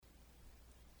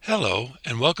Hello,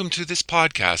 and welcome to this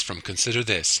podcast from Consider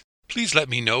This. Please let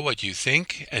me know what you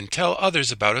think and tell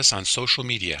others about us on social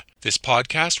media. This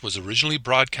podcast was originally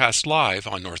broadcast live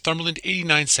on Northumberland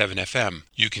 89.7 FM.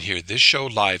 You can hear this show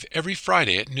live every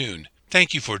Friday at noon.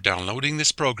 Thank you for downloading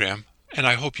this program, and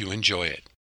I hope you enjoy it.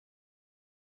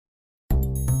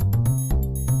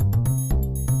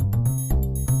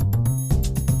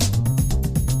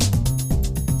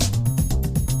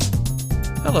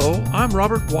 Hello, I'm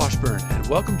Robert Washburn, and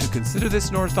welcome to Consider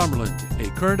This Northumberland, a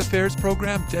current affairs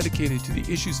program dedicated to the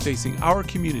issues facing our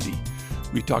community.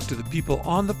 We talk to the people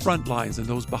on the front lines and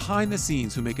those behind the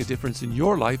scenes who make a difference in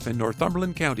your life in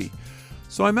Northumberland County.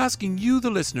 So I'm asking you, the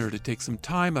listener, to take some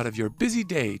time out of your busy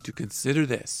day to consider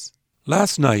this.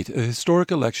 Last night, a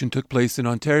historic election took place in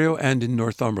Ontario and in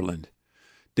Northumberland.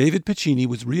 David Piccini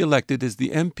was re-elected as the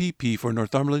MPP for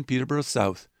Northumberland Peterborough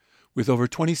South with over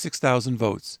 26,000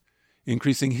 votes,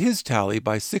 increasing his tally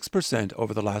by 6%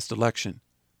 over the last election.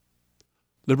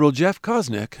 Liberal Jeff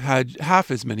Kosnick had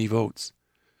half as many votes.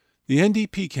 The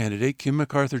NDP candidate Kim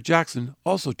MacArthur-Jackson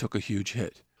also took a huge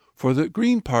hit. For the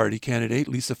Green Party candidate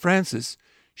Lisa Francis,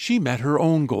 she met her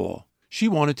own goal. She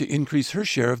wanted to increase her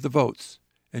share of the votes,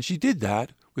 and she did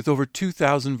that with over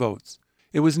 2,000 votes.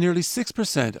 It was nearly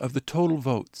 6% of the total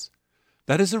votes.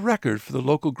 That is a record for the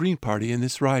local Green Party in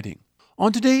this riding.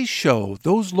 On today's show,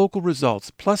 those local results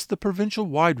plus the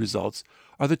provincial-wide results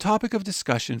are the topic of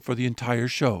discussion for the entire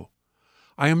show.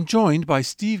 I am joined by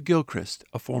Steve Gilchrist,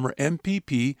 a former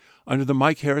MPP under the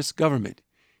Mike Harris government.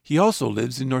 He also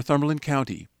lives in Northumberland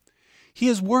County. He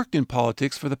has worked in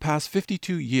politics for the past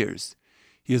 52 years.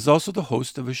 He is also the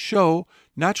host of a show,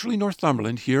 Naturally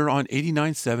Northumberland, here on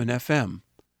 89.7 FM.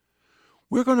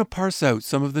 We're going to parse out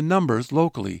some of the numbers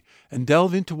locally and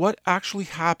delve into what actually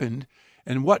happened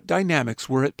and what dynamics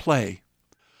were at play.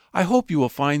 I hope you will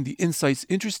find the insights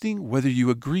interesting whether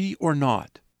you agree or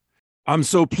not. I'm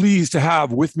so pleased to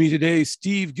have with me today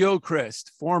Steve Gilchrist,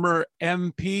 former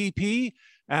MPP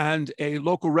and a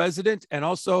local resident, and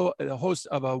also the host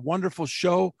of a wonderful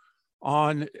show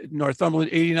on Northumberland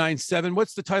 89.7.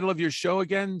 What's the title of your show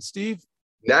again, Steve?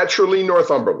 Naturally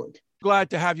Northumberland.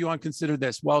 Glad to have you on Consider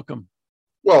This. Welcome.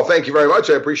 Well, thank you very much.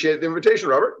 I appreciate the invitation,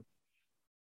 Robert.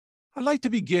 I'd like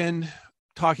to begin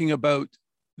talking about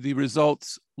the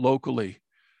results locally.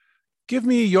 Give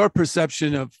me your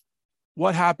perception of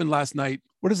what happened last night.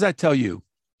 What does that tell you?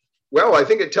 Well, I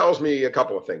think it tells me a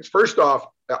couple of things. First off,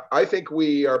 I think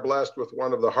we are blessed with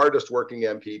one of the hardest working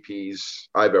MPPs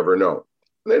I've ever known.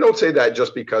 And I don't say that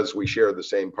just because we share the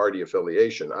same party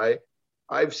affiliation.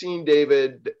 I've seen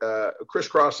David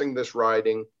crisscrossing this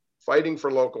riding, fighting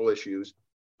for local issues.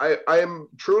 I am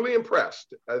truly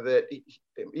impressed that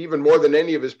even more than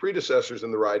any of his predecessors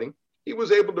in the riding, he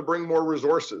was able to bring more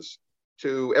resources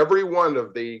to every one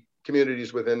of the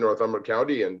communities within Northumberland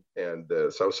County and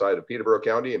the south side of Peterborough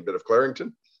County and a bit of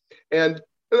Clarington. And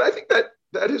I think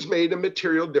that has made a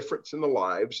material difference in the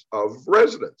lives of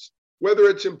residents, whether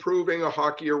it's improving a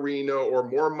hockey arena or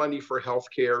more money for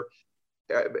healthcare,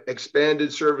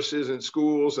 expanded services in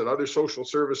schools and other social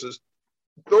services.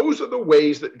 Those are the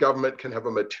ways that government can have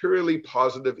a materially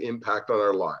positive impact on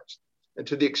our lives. And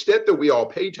to the extent that we all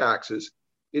pay taxes,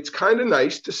 it's kind of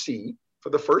nice to see, for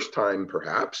the first time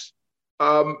perhaps,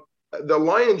 the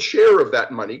lion's share of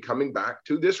that money coming back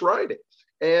to this riding.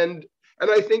 And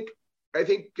I think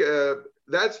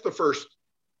that's the first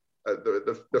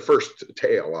the first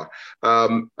tale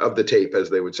of the tape, as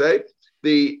they would say.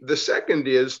 The second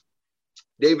is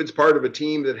David's part of a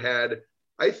team that had,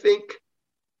 I think,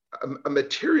 a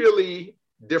materially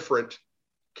different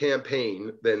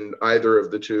campaign than either of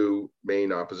the two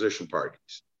main opposition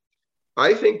parties.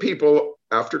 I think people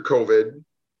after COVID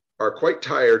are quite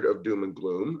tired of doom and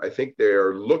gloom. I think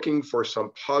they're looking for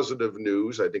some positive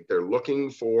news. I think they're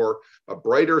looking for a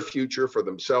brighter future for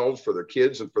themselves, for their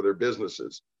kids, and for their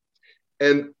businesses.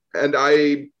 And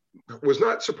I was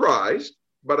not surprised,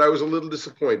 but I was a little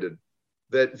disappointed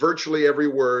that virtually every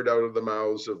word out of the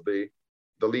mouths of the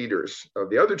leaders of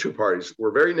the other two parties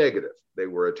were very negative. They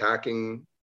were attacking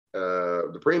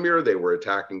the premier, they were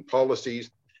attacking policies,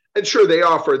 and sure, they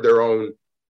offered their own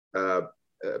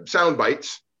sound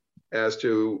bites as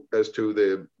to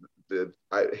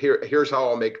here's how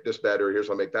I'll make this better, here's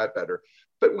how I'll make that better.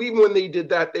 But even when they did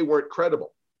that, they weren't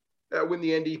credible. When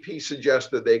the NDP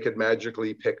suggested they could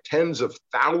magically pick tens of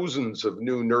thousands of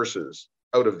new nurses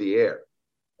out of the air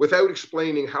without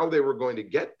explaining how they were going to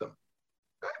get them,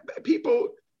 people,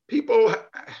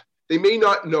 they may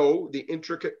not know the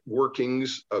intricate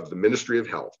workings of the Ministry of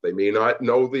Health. They may not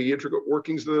know the intricate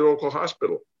workings of the local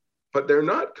hospital, but they're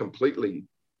not completely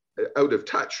out of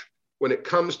touch when it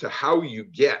comes to how you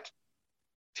get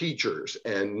teachers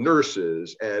and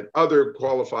nurses and other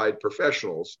qualified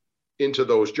professionals into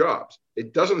those jobs.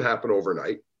 It doesn't happen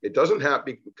overnight. It doesn't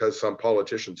happen because some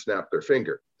politician snapped their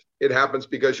finger. It happens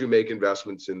because you make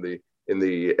investments in the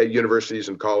universities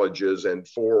and colleges, and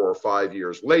 4 or 5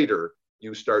 years later,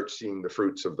 you start seeing the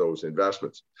fruits of those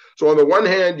investments. So on the one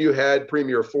hand, you had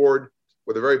Premier Ford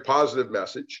with a very positive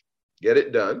message, get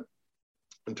it done,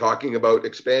 and talking about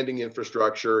expanding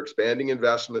infrastructure, expanding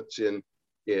investments in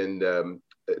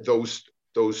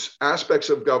those aspects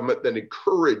of government that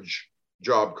encourage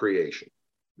job creation.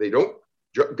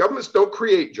 Governments don't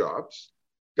create jobs.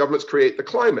 Governments create the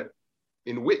climate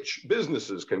in which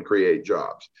businesses can create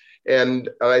jobs. And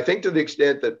I think to the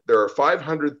extent that there are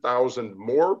 500,000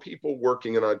 more people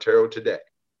working in Ontario today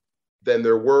than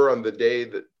there were on the day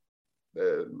that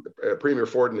Premier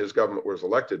Ford and his government was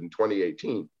elected in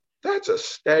 2018, that's a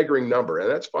staggering number. And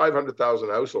that's 500,000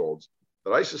 households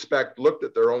that I suspect looked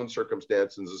at their own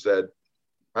circumstances and said,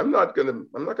 I'm not going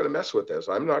to mess with this.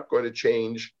 I'm not going to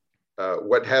change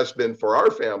what has been for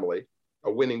our family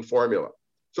a winning formula.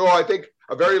 So I think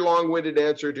a very long-winded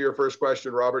answer to your first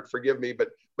question, Robert, forgive me, but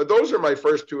those are my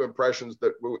first two impressions,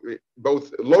 that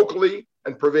both locally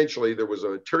and provincially, there was a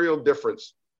material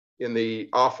difference in the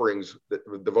offerings that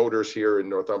the voters here in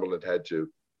Northumberland had to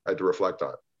reflect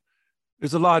on.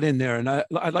 There's a lot in there, and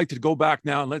I'd like to go back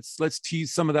now and let's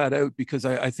tease some of that out, because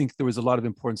I think there was a lot of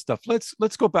important stuff.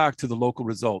 Let's go back to the local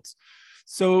results.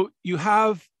 So you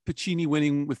have Piccini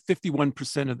winning with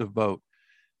 51% of the vote.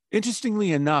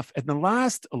 Interestingly enough, at the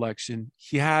last election,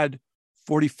 he had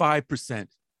 45%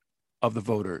 of the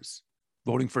voters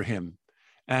voting for him,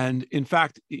 and in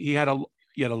fact, he had a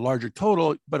larger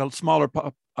total, but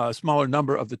a smaller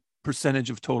number of the percentage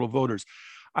of total voters.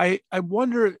 I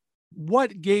wonder,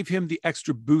 what gave him the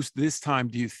extra boost this time,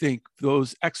 do you think?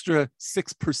 Those extra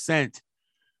 6%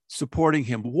 supporting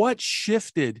him. What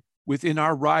shifted within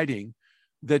our riding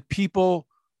that people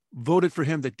voted for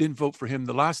him that didn't vote for him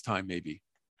the last time, maybe?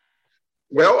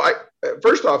 Well,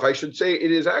 first off, I should say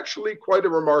it is actually quite a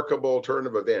remarkable turn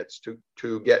of events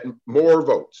to get more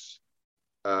votes,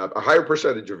 a higher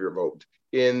percentage of your vote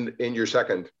in your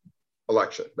second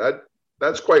election.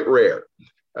 That's quite rare.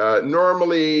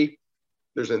 Normally,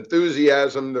 there's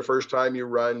enthusiasm the first time you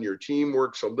run. Your team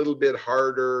works a little bit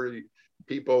harder.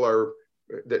 People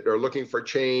that are looking for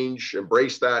change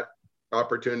embrace that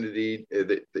opportunity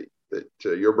that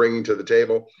you're bringing to the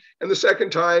table. And the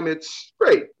second time, it's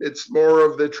great. It's more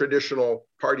of the traditional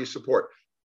party support.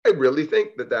 I really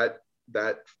think that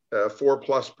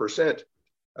 4+%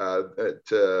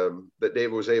 that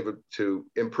David was able to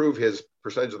improve his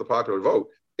percentage of the popular vote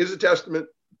is a testament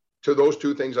to those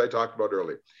two things I talked about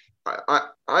earlier.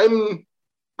 I'm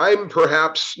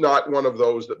perhaps not one of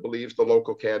those that believes the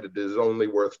local candidate is only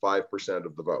worth 5%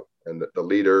 of the vote, and that the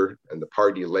leader and the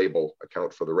party label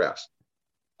account for the rest.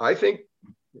 I think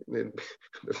in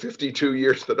the 52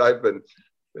 years that I've been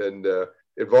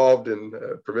involved in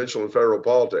provincial and federal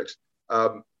politics,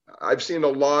 I've seen a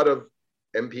lot of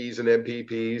MPs and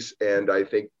MPPs, and I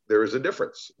think there is a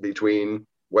difference between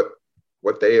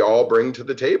what they all bring to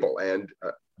the table. And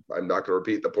I'm not going to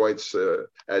repeat the points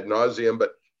ad nauseum,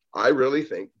 but I really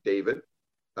think David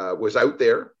was out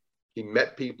there. He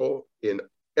met people in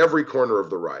every corner of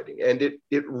the riding. And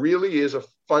it really is a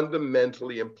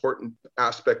fundamentally important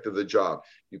aspect of the job.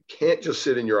 You can't just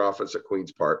sit in your office at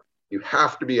Queen's Park. You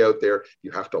have to be out there.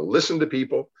 You have to listen to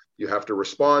people. You have to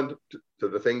respond to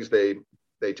the things they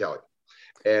tell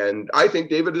you. And I think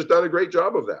David has done a great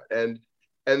job of that.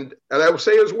 And I will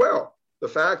say as well, the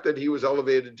fact that he was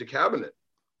elevated to cabinet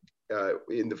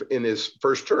in his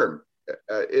first term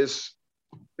is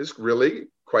really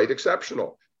quite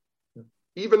exceptional.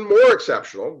 Even more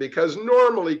exceptional because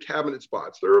normally cabinet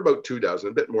spots, there are about 24,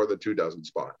 a bit more than 24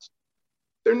 spots.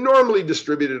 They're normally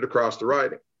distributed across the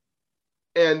riding.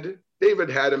 And David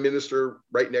had a minister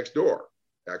right next door,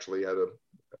 actually had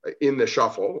in the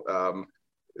shuffle.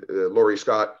 Laurie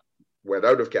Scott went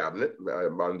out of cabinet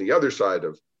on the other side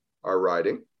of our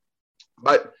riding.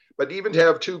 But even to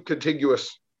have two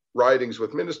contiguous ridings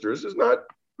with ministers is not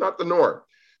the norm.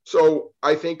 So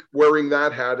I think wearing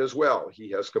that hat as well,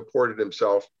 he has comported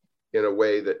himself in a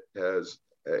way that has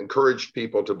encouraged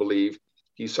people to believe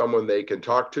he's someone they can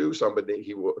talk to, somebody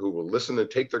who will listen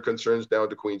and take their concerns down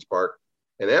to Queen's Park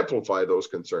and amplify those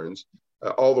concerns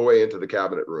all the way into the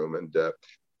cabinet room. And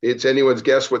it's anyone's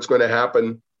guess what's going to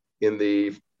happen in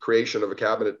the creation of a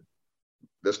cabinet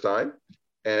this time.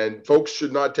 And folks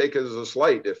should not take it as a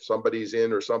slight if somebody's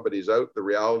in or somebody's out. The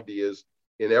reality is,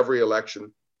 in every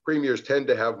election, premiers tend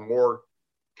to have more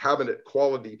cabinet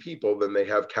quality people than they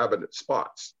have cabinet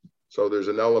spots. So there's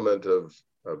an element of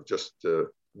just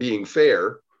being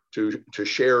fair to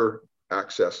share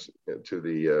access to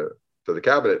the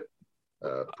cabinet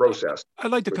process.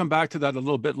 I'd like to come back to that a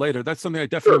little bit later. That's something I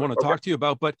definitely want to talk to you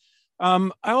about. But I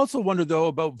also wonder, though,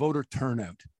 about voter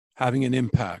turnout having an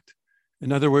impact.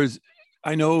 In other words,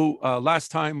 I know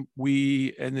last time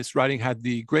we in this riding had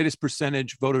the greatest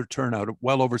percentage voter turnout,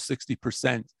 well over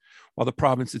 60%, while the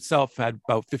province itself had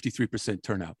about 53%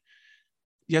 turnout.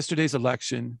 Yesterday's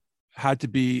election had to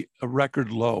be a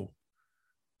record low,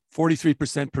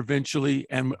 43% provincially,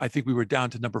 and I think we were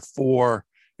down to number 4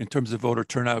 in terms of voter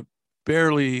turnout,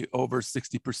 barely over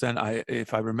 60%,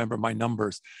 if I remember my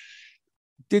numbers.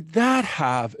 Did that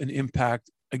have an impact,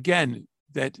 again,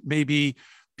 that maybe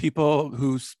people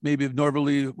who maybe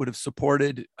normally would have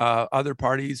supported other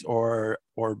parties or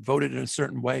voted in a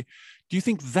certain way, do you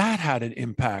think that had an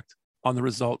impact on the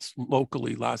results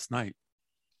locally last night?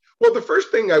 Well, the first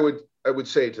thing I would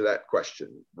say to that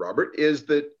question, Robert, is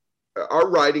that our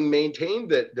riding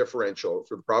maintained that differential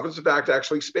for the province. In fact,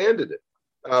 actually expanded it.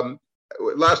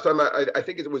 Last time, I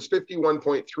think it was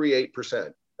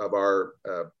 51.38% of our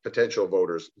potential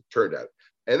voters turned out.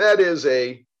 And that is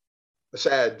a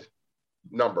sad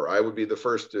number. I would be the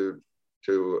first to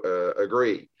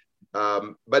agree.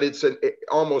 But it's an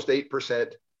almost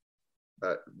 8%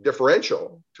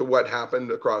 differential to what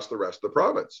happened across the rest of the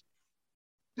province.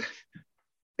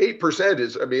 8%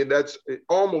 is, I mean, that's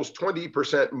almost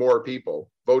 20% more people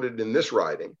voted in this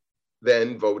riding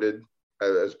than voted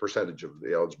as a percentage of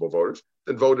the eligible voters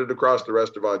than voted across the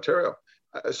rest of Ontario.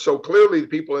 So clearly the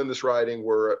people in this riding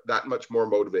were that much more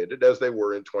motivated as they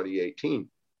were in 2018.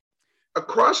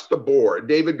 Across the board,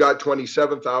 David got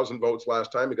 27,000 votes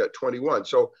last time, he got 21.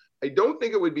 So I don't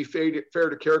think it would be fair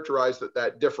to characterize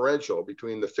that differential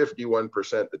between the 51%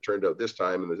 that turned out this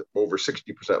time and the over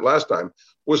 60% last time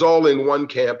was all in one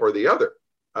camp or the other.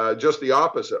 Just the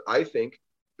opposite. I think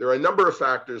there are a number of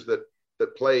factors that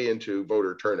play into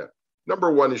voter turnout.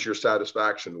 Number one is your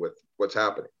satisfaction with what's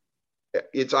happening.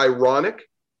 It's ironic.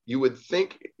 You would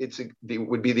think it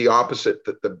would be the opposite,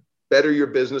 that the better your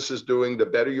business is doing, the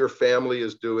better your family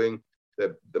is doing,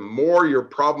 the more your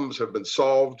problems have been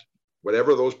solved,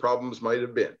 whatever those problems might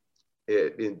have been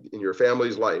in your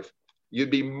family's life,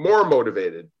 you'd be more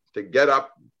motivated to get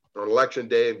up on election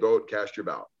day and go out and cast your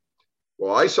ballot.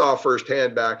 Well, I saw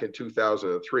firsthand back in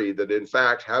 2003 that in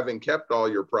fact, having kept all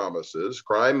your promises,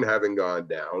 crime having gone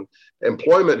down,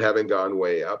 employment having gone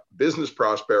way up, business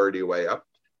prosperity way up,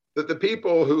 that the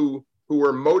people who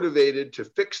were motivated to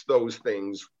fix those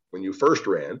things when you first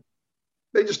ran,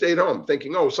 they just stayed home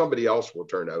thinking, oh, somebody else will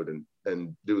turn out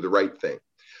and do the right thing.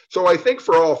 So I think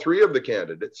for all three of the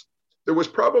candidates, there was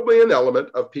probably an element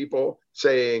of people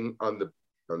saying on the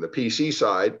PC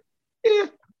side,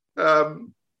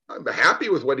 I'm happy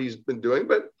with what he's been doing,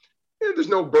 but there's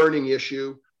no burning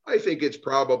issue. I think it's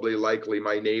probably likely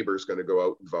my neighbor's going to go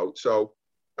out and vote. So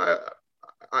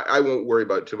I won't worry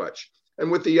about it too much.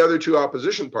 And with the other two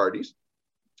opposition parties,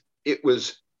 it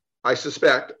was, I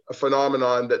suspect, a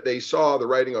phenomenon that they saw the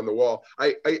writing on the wall.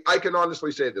 I can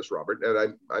honestly say this, Robert,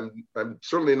 and I'm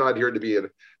certainly not here to be an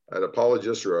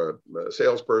apologist or a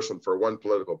salesperson for one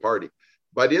political party.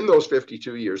 But in those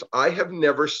 52 years, I have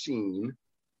never seen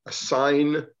a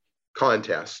sign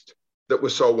contest that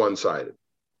was so one-sided.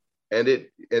 And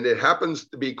it happens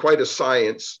to be quite a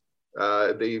science.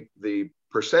 The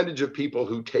percentage of people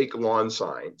who take lawn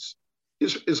signs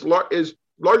is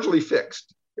largely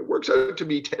fixed. It works out to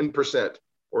be 10%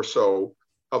 or so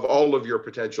of all of your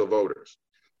potential voters.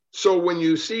 So when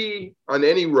you see on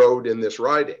any road in this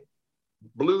riding,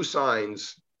 blue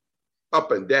signs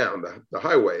up and down the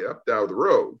highway, up down the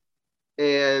road,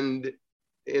 and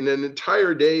in an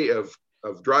entire day of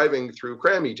driving through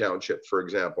Crammy Township, for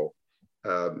example,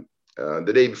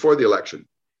 the day before the election,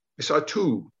 I saw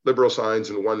 2 Liberal signs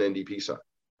and 1 NDP sign.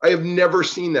 I have never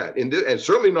seen that, and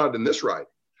certainly not in this riding.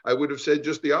 I would have said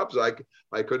just the opposite.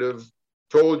 I could have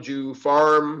told you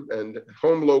farm and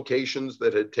home locations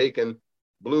that had taken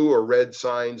blue or red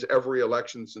signs every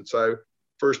election since I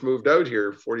first moved out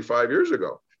here 45 years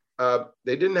ago.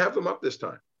 They didn't have them up this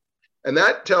time. And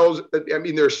that tells, I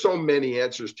mean, there's so many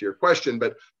answers to your question,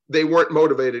 but they weren't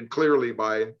motivated clearly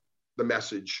by the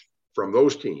message from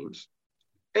those teams.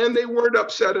 And they weren't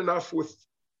upset enough with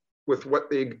what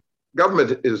the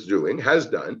government has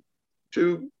done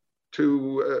to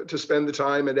spend the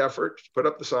time and effort to put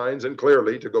up the signs and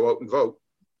clearly to go out and vote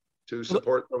to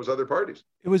support those other parties.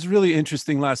 It was really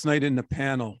interesting last night in the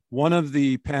panel. One of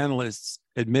the panelists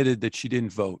admitted that she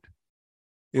didn't vote.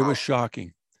 It was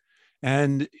shocking.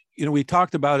 And, we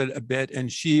talked about it a bit,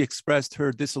 and she expressed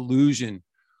her disillusion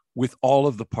with all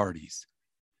of the parties.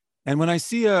 And when I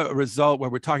see a result where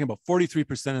we're talking about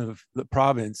 43% of the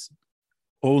province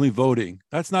only voting,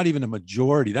 that's not even a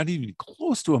majority, not even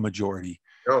close to a majority.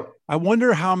 No. I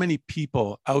wonder how many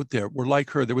people out there were like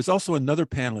her. There was also another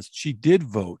panelist. She did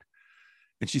vote.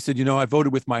 And she said, I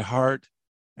voted with my heart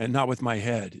and not with my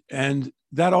head. And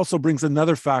that also brings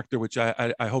another factor, which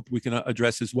I hope we can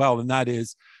address as well. And that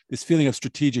is this feeling of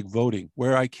strategic voting,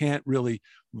 where I can't really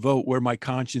vote where my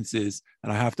conscience is.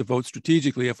 And I have to vote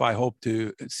strategically if I hope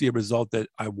to see a result that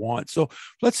I want. So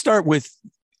let's start with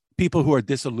people who are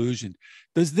disillusioned.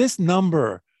 Does this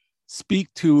number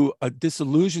speak to a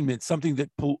disillusionment, something that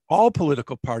all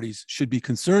political parties should be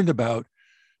concerned about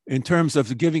in terms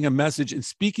of giving a message and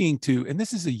speaking to, and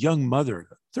this is a young mother,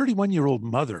 31-year-old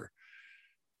mother,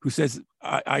 who says,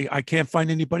 I can't find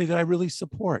anybody that I really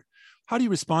support. How do you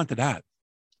respond to that?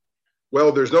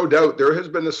 Well, there's no doubt there has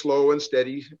been a slow and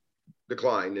steady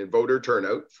decline in voter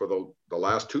turnout for the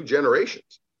last two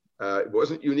generations. It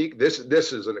wasn't unique. This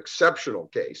is an exceptional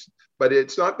case, but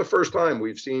it's not the first time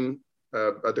we've seen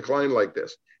a decline like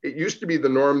this. It used to be the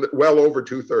norm that well over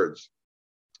 2/3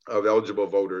 of eligible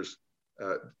voters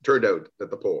turned out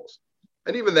at the polls.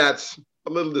 And even that's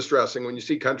a little distressing when you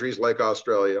see countries like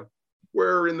Australia,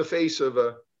 where in the face of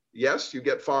yes, you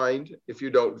get fined if you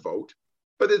don't vote,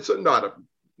 but it's not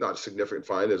a significant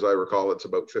fine. As I recall, it's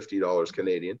about $50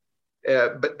 Canadian.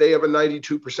 But they have a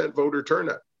 92% voter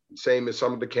turnout, same as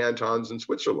some of the cantons in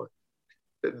Switzerland.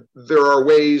 There are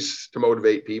ways to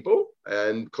motivate people,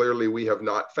 and clearly we have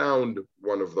not found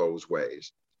one of those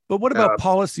ways. But what about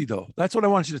policy, though? That's what I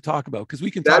want you to talk about, because we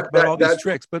can talk about all these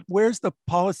tricks, but where's the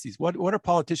policies? What do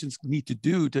politicians need to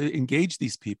do to engage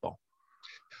these people?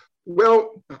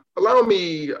 Well, allow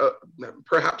me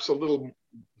perhaps a little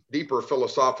deeper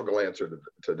philosophical answer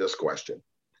to this question.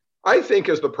 I think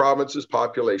as the province's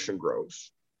population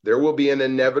grows, there will be an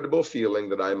inevitable feeling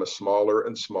that I'm a smaller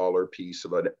and smaller piece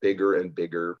of a bigger and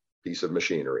bigger piece of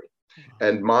machinery.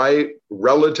 And my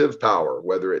relative power,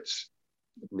 whether it's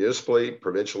municipally,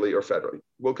 provincially, or federally,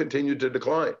 will continue to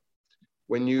decline.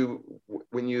 When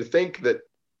you think that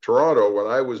Toronto, when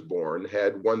I was born,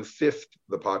 had 1/5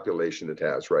 the population it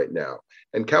has right now,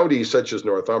 and counties such as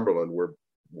Northumberland were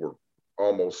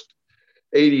almost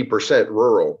 80%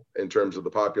 rural in terms of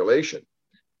the population.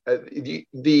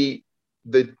 The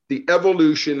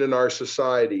evolution in our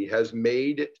society has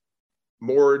made it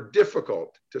more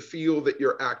difficult to feel that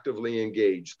you're actively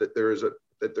engaged, that there's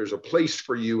a place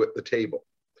for you at the table.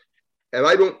 And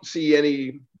I don't see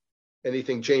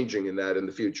anything changing in that in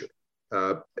the future.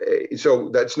 So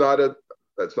that's not a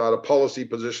policy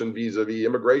position vis-a-vis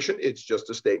immigration. It's just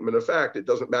a statement of fact. It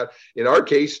doesn't matter. In our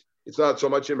case, it's not so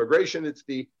much immigration. It's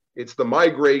the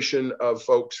migration of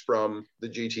folks from the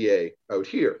GTA out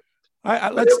here.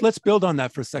 Let's build on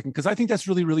that for a second, because I think that's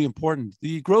really, really important.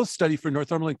 The growth study for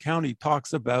Northumberland County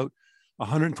talks about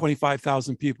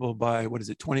 125,000 people by,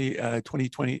 2050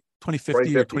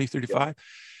 or 2035?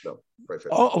 Yeah. No,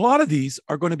 a lot of these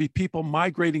are going to be people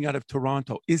migrating out of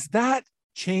Toronto. Is that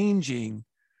changing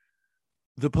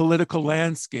the political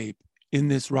landscape in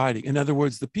this riding? In other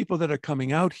words, the people that are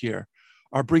coming out here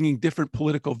are bringing different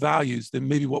political values than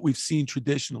maybe what we've seen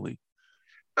traditionally.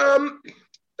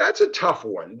 That's a tough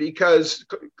one, because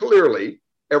clearly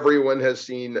everyone has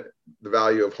seen the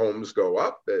value of homes go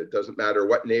up. It doesn't matter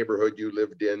what neighborhood you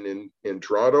lived in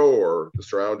Toronto or the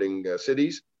surrounding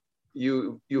cities.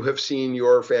 You have seen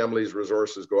your family's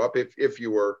resources go up if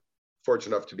you were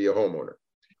fortunate enough to be a homeowner.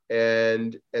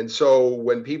 And so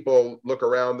when people look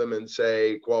around them and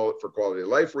say for quality of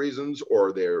life reasons,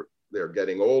 or they're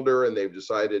getting older and they've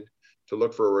decided to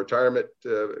look for a retirement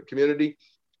community,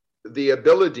 the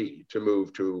ability to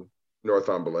move to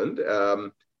Northumberland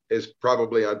is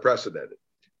probably unprecedented.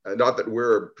 Not that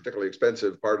we're a particularly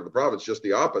expensive part of the province, just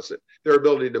the opposite. Their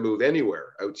ability to move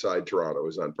anywhere outside Toronto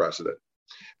is unprecedented.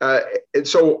 And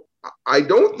so I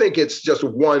don't think it's just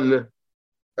one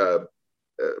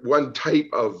type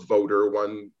of voter,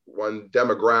 one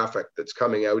demographic that's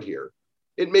coming out here.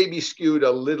 It may be skewed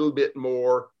a little bit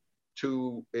more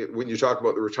to, when you talk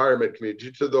about the retirement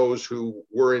community, to those who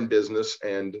were in business,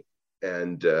 and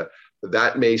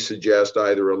that may suggest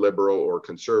either a liberal or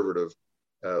conservative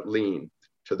lean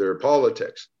to their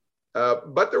politics.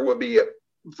 But there will be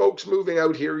folks moving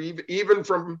out here, even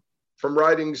from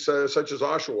ridings such as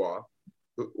Oshawa,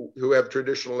 who have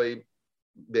traditionally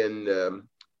been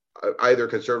either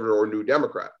conservative or New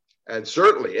Democrat. And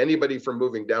certainly anybody from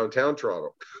moving downtown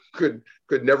Toronto could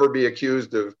never be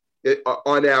accused of,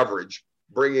 on average,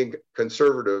 bringing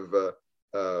conservative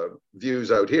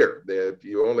views out here.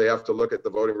 You only have to look at the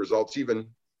voting results, even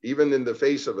in the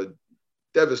face of a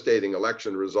devastating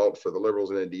election result for the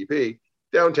Liberals and NDP.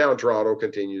 downtown Toronto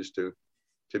continues to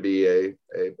be a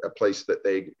place that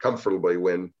they comfortably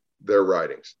win their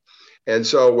ridings. And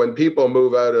so when people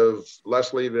move out of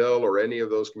Leslieville or any of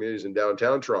those communities in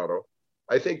downtown Toronto,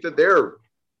 I think that they're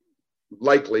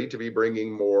likely to be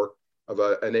bringing more of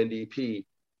an NDP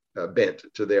bent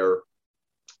to their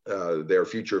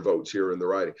future votes here in the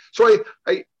riding. So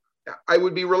I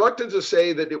would be reluctant to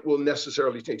say that it will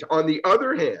necessarily change. On the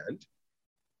other hand,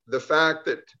 the fact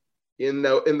that in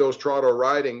those Toronto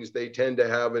ridings, they tend to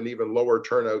have an even lower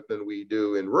turnout than we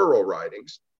do in rural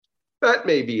ridings, that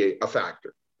may be a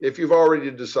factor. If you've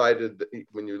already decided that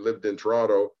when you lived in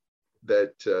Toronto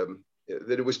that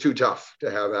it was too tough to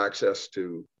have access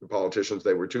to the politicians,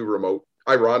 they were too remote.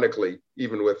 Ironically,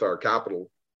 even with our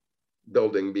capital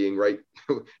building being right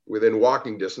within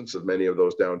walking distance of many of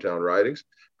those downtown ridings,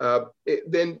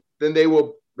 then they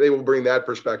will bring that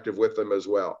perspective with them as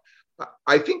well.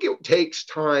 I think it takes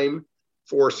time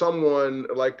for someone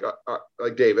like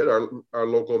David, our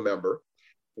local member,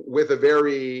 with a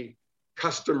very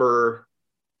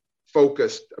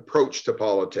customer-focused approach to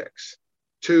politics,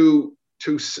 to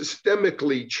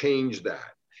systemically change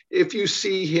that. If you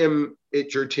see him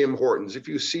at your Tim Hortons, if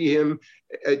you see him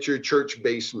at your church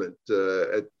basement,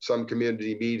 at some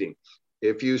community meeting,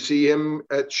 if you see him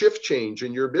at shift change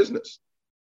in your business,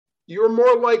 you're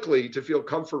more likely to feel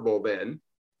comfortable then,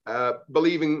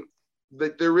 believing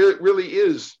that there really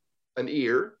is an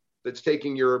ear that's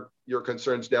taking your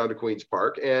concerns down to Queen's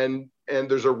Park, and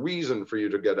there's a reason for you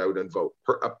to get out and vote,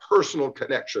 a personal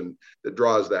connection that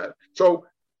draws that. So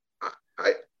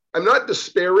I'm not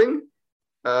despairing.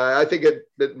 I think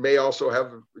it may also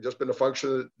have just been a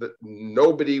function that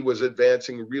nobody was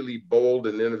advancing really bold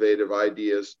and innovative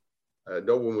ideas.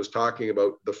 No one was talking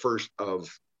about the first of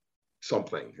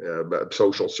something,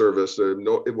 social service.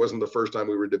 No, it wasn't the first time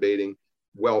we were debating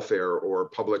welfare or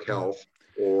public health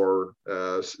or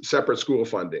separate school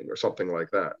funding or something like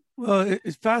that. Well,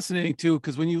 it's fascinating too,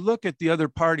 because when you look at the other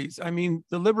parties, I mean,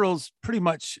 the Liberals pretty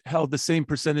much held the same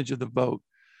percentage of the vote.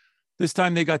 This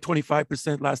time they got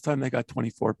 25%. Last time they got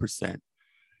 24%.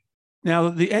 Now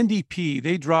the NDP,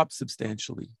 they dropped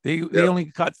substantially. They only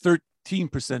got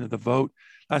 13% of the vote.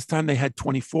 Last time they had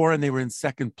 24 and they were in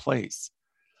second place.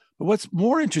 But what's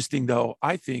more interesting though,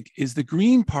 I think, is the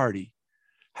Green Party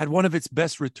had one of its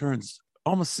best returns,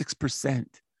 almost 6%.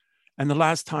 And the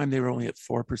last time they were only at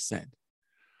 4%.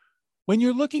 When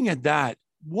you're looking at that,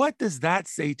 what does that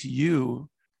say to you?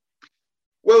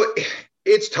 Well,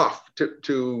 it's tough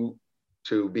to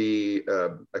be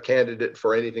a candidate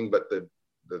for anything but the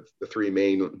three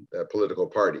main political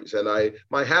parties. And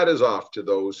my hat is off to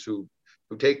those who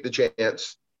take the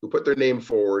chance, who put their name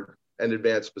forward and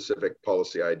advance specific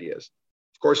policy ideas.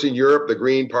 Of course, in Europe, the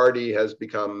Green Party has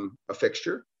become a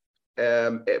fixture.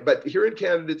 But here in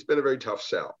Canada, it's been a very tough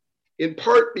sell, in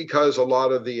part because a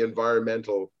lot of the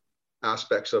environmental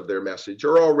aspects of their message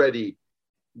are already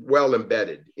well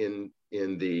embedded in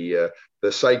the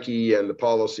psyche and the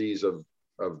policies of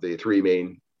the three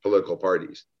main political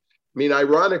parties. I mean,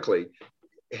 ironically,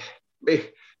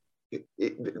 I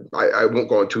won't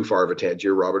go on too far of a tangent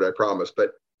here, Robert, I promise,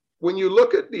 but when you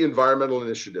look at the environmental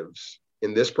initiatives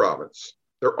in this province,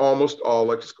 they're almost all,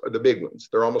 the big ones,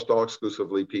 they're almost all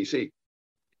exclusively PC.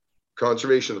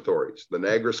 Conservation authorities, the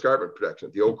Niagara Escarpment Protection,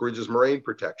 the Oak Ridges Moraine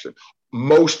Protection,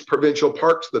 most provincial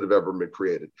parks that have ever been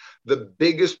created. The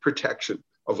biggest protection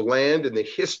of land in the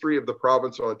history of the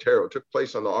province of Ontario took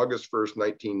place on August 1st,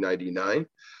 1999,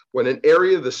 when an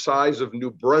area the size of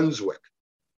New Brunswick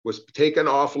was taken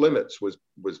off limits, was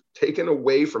taken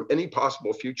away from any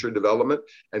possible future development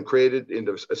and created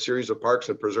into a series of parks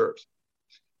and preserves.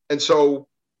 And so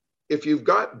if you've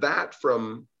got that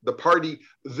from the party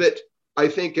that, I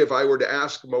think if I were to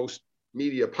ask most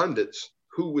media pundits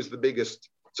who was the biggest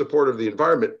supporter of the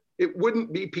environment, it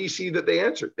wouldn't be PC that they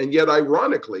answered. And yet,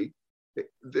 ironically,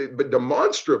 but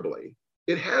demonstrably,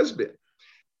 it has been.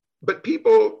 But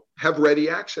people have ready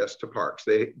access to parks.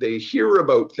 They hear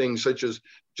about things such as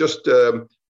just,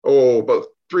 about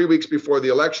 3 weeks before the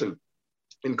election,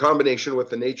 in combination with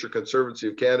the Nature Conservancy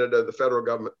of Canada, the federal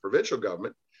government, provincial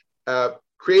government,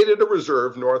 created a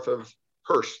reserve north of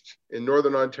Hearst in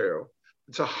Northern Ontario.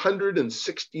 It's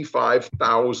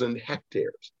 165,000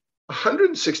 hectares,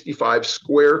 165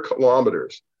 square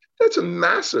kilometers. That's a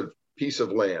massive piece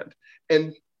of land.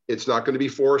 And it's not going to be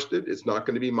forested. It's not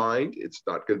going to be mined. It's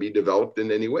not going to be developed in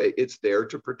any way. It's there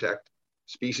to protect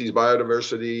species,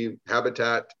 biodiversity,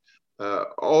 habitat,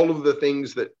 all of the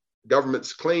things that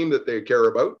governments claim that they care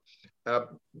about,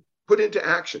 put into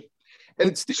action.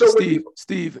 And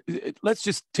Steve, let's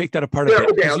just take that apart a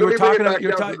bit, because you were talking about.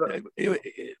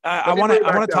 I want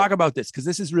to talk about this because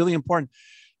this is really important.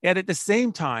 And at the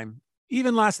same time,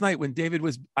 even last night when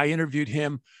I interviewed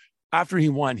him after he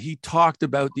won, he talked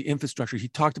about the infrastructure. He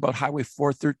talked about Highway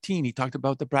 413. He talked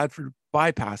about the Bradford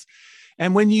bypass.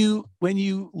 And when you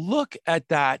look at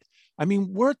that, I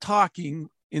mean, we're talking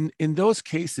in those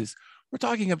cases, we're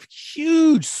talking of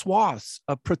huge swaths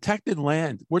of protected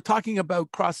land. We're talking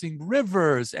about crossing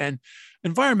rivers, and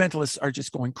environmentalists are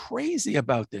just going crazy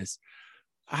about this.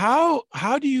 How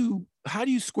do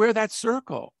you square that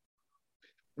circle?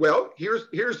 Well,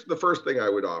 here's the first thing I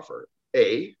would offer.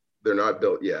 A, they're not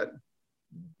built yet.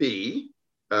 B,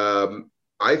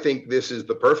 I think this is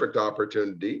the perfect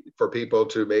opportunity for people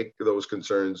to make those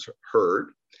concerns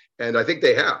heard. And I think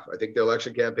they have. I think the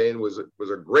election campaign was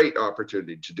a great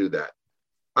opportunity to do that.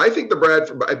 I think the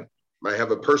Bradford, I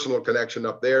have a personal connection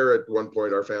up there. At one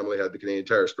point, our family had the Canadian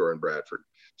Tire store in Bradford.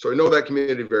 So I know that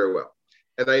community very well.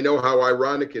 And I know how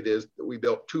ironic it is that we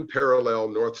built two parallel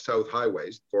north-south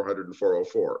highways, 400 and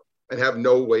 404, and have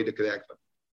no way to connect them.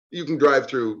 You can drive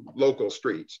through local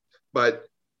streets, but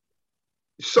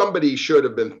somebody should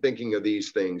have been thinking of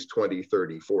these things 20,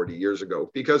 30, 40 years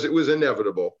ago, because it was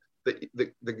inevitable that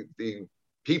the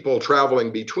people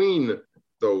traveling between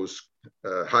those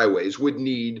highways would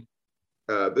need,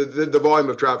 the volume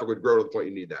of traffic would grow to the point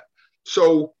you need that.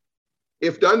 So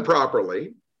if done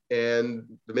properly, and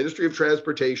the Ministry of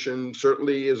Transportation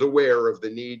certainly is aware of the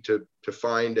need to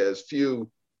find as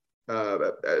few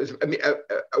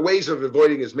ways of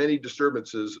avoiding as many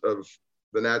disturbances of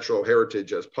the natural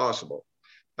heritage as possible.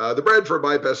 The Bradford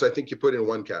bypass, I think you put in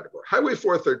one category. Highway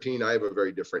 413, I have a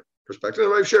very different perspective,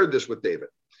 and I've shared this with David.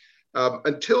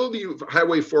 Until the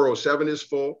Highway 407 is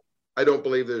full, I don't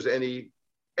believe there's any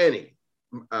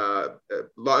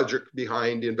logic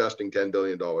behind investing $10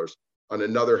 billion on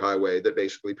another highway that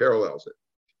basically parallels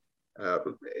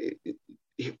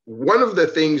it. One of the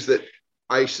things that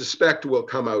I suspect will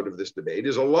come out of this debate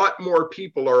is a lot more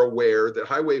people are aware that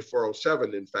Highway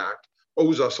 407, in fact,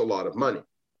 owes us a lot of money.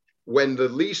 When the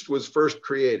lease was first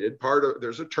created,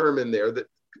 there's a term in there that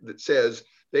says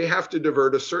they have to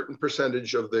divert a certain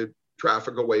percentage of the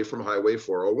traffic away from Highway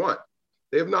 401.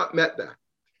 They have not met that.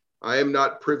 I am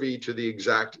not privy to the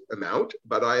exact amount,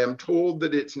 but I am told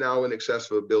that it's now in excess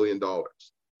of $1 billion.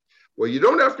 Well, you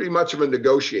don't have to be much of a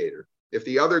negotiator if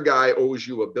the other guy owes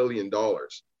you $1 billion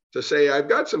to say, I've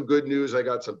got some good news, I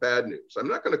got some bad news. I'm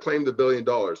not going to claim the $1 billion,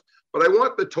 but I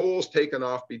want the tolls taken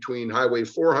off between Highway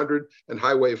 400 and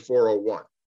Highway 401,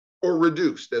 or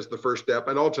reduced as the first step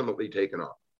and ultimately taken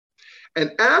off.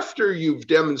 And after you've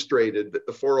demonstrated that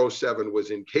the 407 was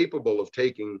incapable of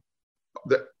taking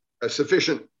a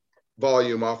sufficient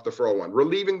volume off the 401,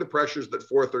 relieving the pressures that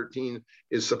 413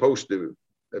 is supposed to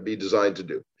be designed to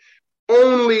do,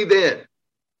 only then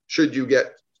should you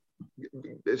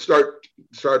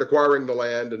start acquiring the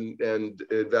land and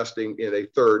investing in a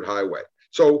third highway.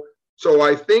 So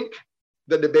I think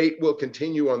the debate will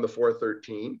continue on the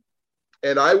 413,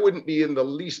 and I wouldn't be in the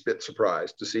least bit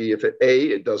surprised to see if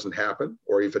it doesn't happen,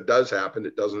 or if it does happen,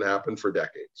 it doesn't happen for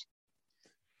decades.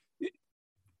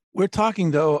 We're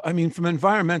talking, though, I mean, from an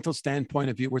environmental standpoint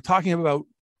of view, we're talking about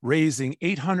raising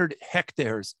 800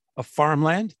 hectares of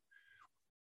farmland,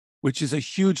 which is a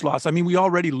huge loss. I mean, we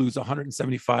already lose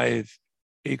 175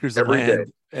 acres of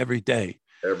land every day.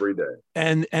 Every day.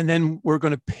 And then we're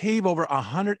going to pave over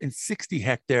 160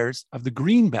 hectares of the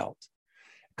green belt,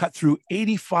 cut through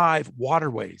 85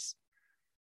 waterways.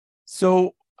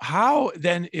 So how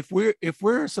then, if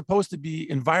we're supposed to be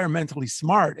environmentally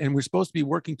smart and we're supposed to be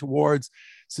working towards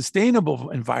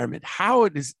sustainable environment, how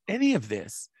does any of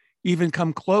this even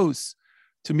come close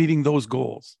to meeting those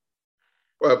goals?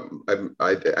 Well,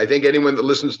 I think anyone that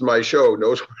listens to my show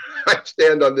knows where I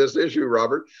stand on this issue,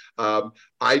 Robert.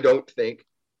 I don't think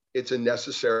it's a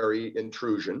necessary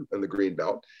intrusion in the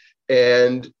Greenbelt.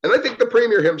 And I think the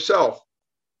Premier himself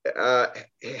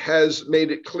has made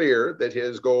it clear that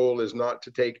his goal is not to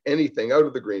take anything out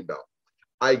of the Greenbelt.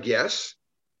 I guess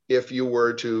if you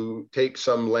were to take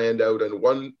some land out in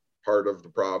one part of the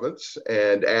province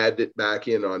and add it back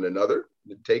in on another,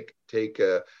 take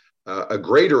a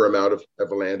greater amount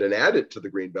of land and add it to the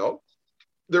Greenbelt,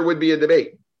 there would be a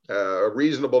debate, a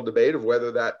reasonable debate of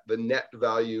whether the net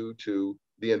value to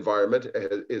the environment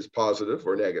is positive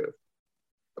or negative.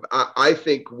 I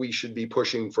think we should be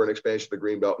pushing for an expansion of the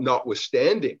Greenbelt,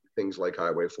 notwithstanding things like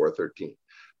Highway 413.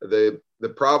 The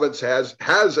province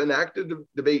has an active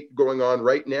debate going on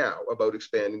right now about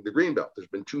expanding the Greenbelt. There's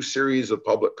been 2 series of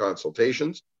public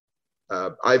consultations.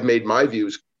 I've made my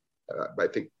views, I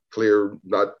think, clear,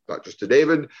 not just to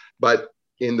David, but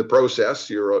in the process,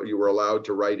 you were allowed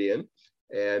to write in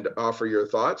and offer your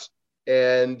thoughts.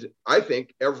 And I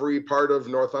think every part of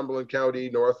Northumberland County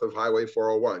north of Highway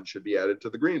 401 should be added to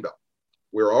the Greenbelt.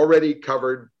 We're already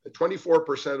covered,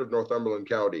 24% of Northumberland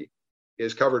County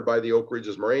is covered by the Oak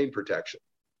Ridges moraine protection.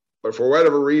 But for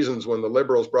whatever reasons, when the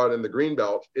Liberals brought in the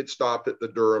Greenbelt, it stopped at the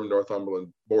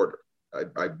Durham-Northumberland border.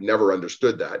 I've never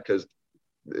understood that, because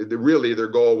really their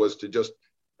goal was to just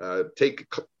take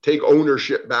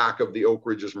ownership back of the Oak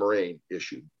Ridges moraine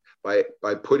issue by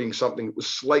putting something that was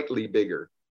slightly bigger,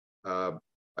 a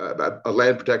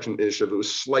land protection initiative that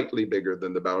was slightly bigger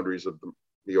than the boundaries of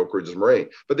the Oak Ridges moraine.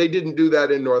 But they didn't do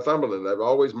that in Northumberland. I've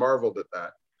always marveled at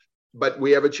that. But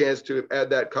we have a chance to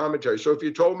add that commentary. So if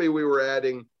you told me we were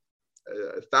adding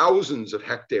thousands of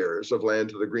hectares of land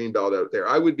to the Greenbelt out there,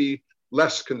 I would be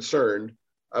less concerned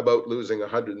about losing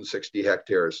 160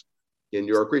 hectares in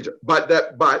York Region. But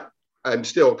I'm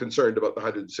still concerned about the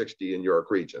 160 in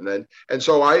York Region. And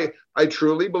so I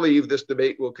truly believe this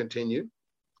debate will continue.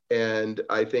 And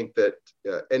I think that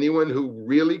anyone who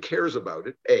really cares about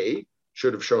it,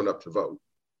 should have shown up to vote.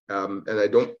 And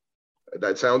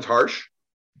that sounds harsh,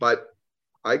 but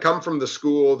I come from the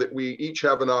school that we each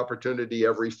have an opportunity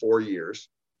every 4 years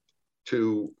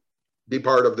to be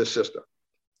part of this system.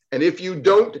 And if you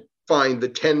don't find the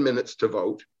 10 minutes to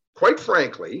vote, quite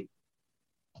frankly,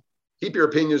 keep your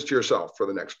opinions to yourself for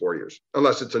the next 4 years,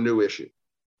 unless it's a new issue.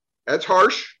 That's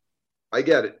harsh. I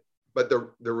get it. But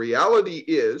the reality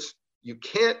is, you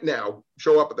can't now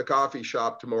show up at the coffee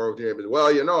shop tomorrow and say,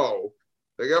 well,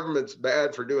 the government's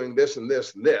bad for doing this and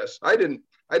this and this. I didn't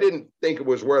think it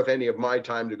was worth any of my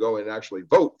time to go and actually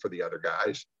vote for the other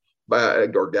guys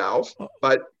or gals.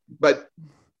 But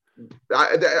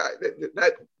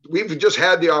we've just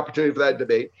had the opportunity for that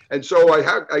debate. And so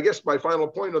I guess my final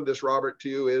point on this, Robert, to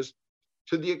you is,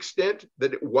 to the extent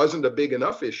that it wasn't a big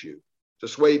enough issue to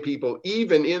sway people,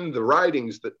 even in the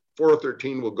ridings that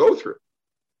 413 will go through,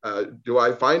 do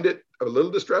I find it a little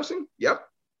distressing? Yep.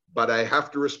 But I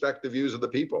have to respect the views of the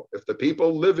people. If the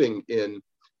people living in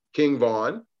King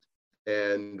Vaughan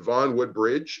and Vaughan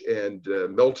Woodbridge and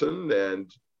Milton and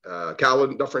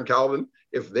Dufferin Caledon,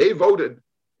 if they voted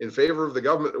in favor of the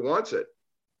government that wants it,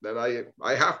 then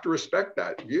I have to respect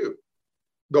that view.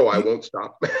 Though I won't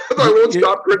stop. I won't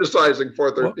stop criticizing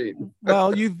 413.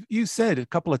 Well, you said a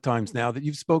couple of times now that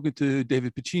you've spoken to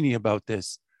David Piccini about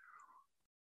this.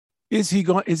 Is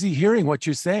he hearing what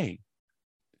you're saying?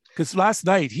 Because last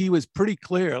night he was pretty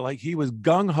clear, like he was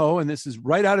gung-ho, and this is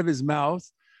right out of his mouth.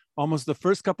 Almost the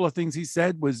first couple of things he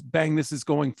said was, bang, this is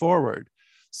going forward.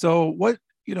 So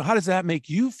how does that make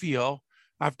you feel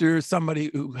after somebody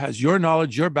who has your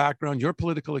knowledge, your background, your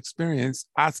political experience,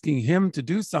 asking him to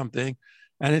do something?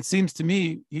 And it seems to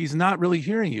me he's not really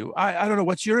hearing you. I don't know.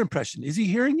 What's your impression? Is he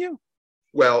hearing you?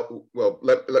 Well,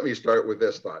 let me start with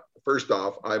this thought. First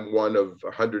off, I'm one of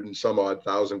 100 and some odd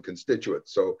thousand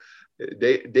constituents. So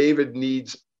David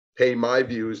needs pay my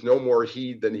views no more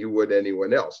heed than he would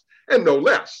anyone else, and no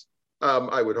less,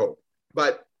 I would hope.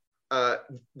 But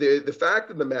the fact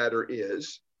of the matter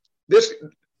is,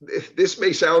 this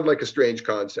may sound like a strange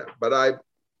concept, but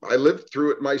I lived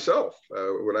through it myself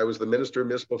when I was the Minister of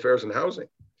Municipal Affairs and Housing.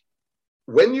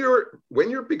 When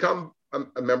you become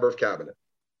a member of cabinet,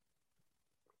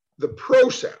 the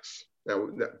process, now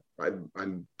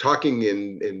I'm talking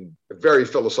in very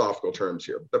philosophical terms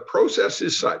here, the process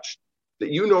is such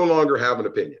that you no longer have an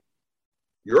opinion.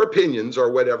 Your opinions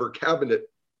are whatever cabinet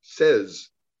says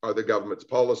are the government's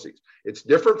policies. It's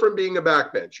different from being a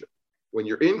backbencher. When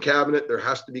you're in cabinet, there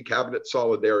has to be cabinet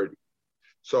solidarity.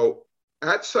 So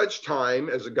at such time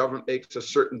as the government makes a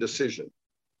certain decision,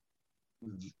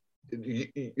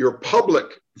 your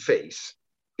public face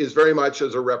is very much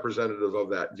as a representative of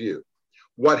that view.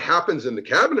 What happens in the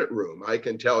cabinet room, I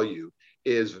can tell you,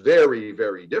 is very,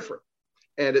 very different.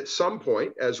 And at some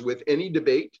point, as with any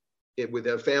debate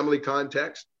within a family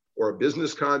context or a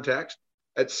business context,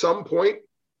 at some point,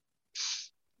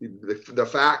 the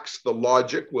facts, the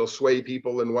logic will sway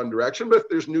people in one direction. But if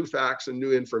there's new facts and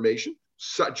new information,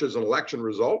 such as an election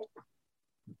result,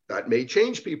 that may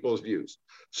change people's views.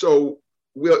 So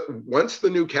once the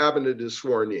new cabinet is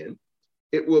sworn in,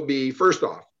 it will be, first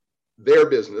off, their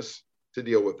business to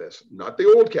deal with this, not the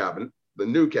old cabinet, the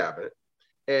new cabinet.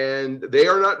 And they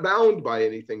are not bound by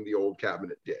anything the old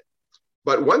cabinet did.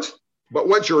 But once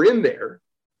you're in there,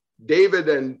 David,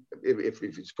 and if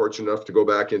he's fortunate enough to go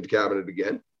back into cabinet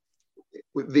again,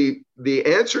 the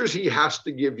answers he has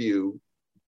to give you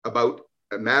about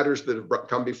matters that have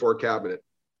come before cabinet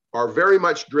are very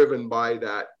much driven by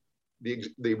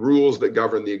the rules that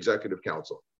govern the Executive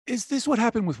Council. Is this what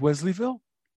happened with Wesleyville?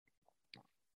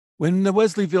 When the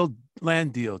Wesleyville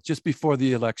land deal just before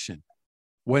the election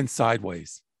went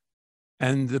sideways,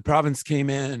 and the province came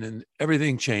in and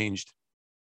everything changed.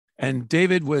 And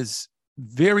David was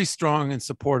very strong in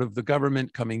support of the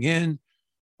government coming in.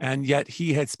 And yet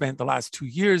he had spent the last 2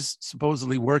 years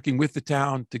supposedly working with the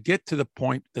town to get to the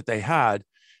point that they had.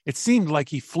 It seemed like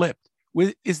he flipped.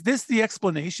 Is this the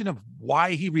explanation of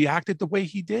why he reacted the way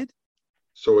he did?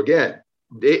 So again,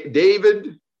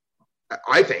 David,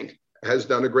 I think, has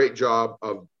done a great job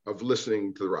of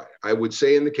listening to the riot. I would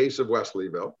say in the case of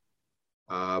Wesleyville,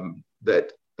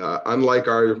 that unlike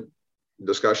our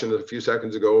discussion a few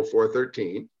seconds ago,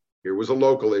 413, here was a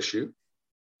local issue.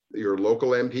 Your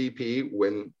local MPP,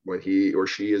 when he or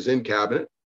she is in cabinet,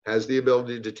 has the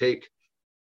ability to take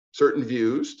certain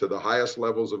views to the highest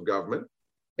levels of government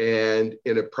and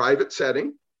in a private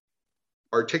setting,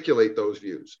 articulate those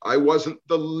views. I wasn't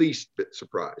the least bit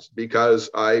surprised because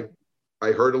I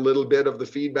heard a little bit of the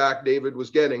feedback David was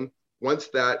getting once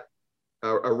that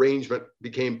arrangement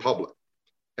became public.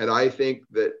 And I think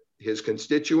that his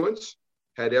constituents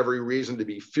had every reason to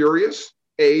be furious,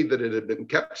 A, that it had been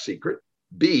kept secret,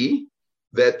 B,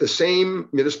 that the same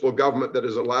municipal government that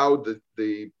has allowed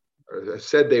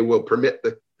said they will permit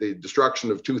the destruction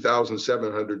of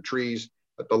 2,700 trees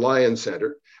at the Lion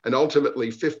Center and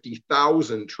ultimately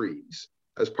 50,000 trees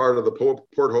as part of the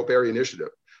Port Hope Area Initiative,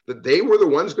 that they were the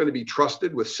ones going to be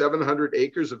trusted with 700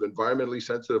 acres of environmentally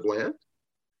sensitive land.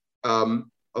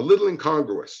 A little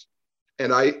incongruous.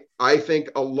 And I think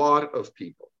a lot of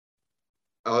people,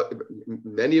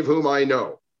 many of whom I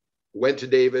know, went to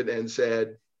David and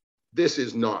said, this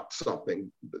is not something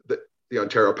that the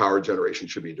Ontario Power Generation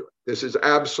should be doing. This is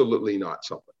absolutely not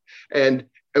something. And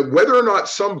whether or not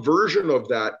some version of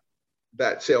that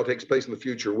sale takes place in the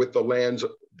future with the lands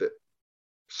that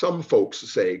some folks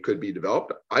say could be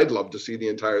developed, I'd love to see the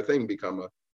entire thing become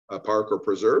a park or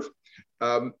preserve.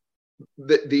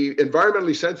 The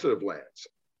environmentally sensitive lands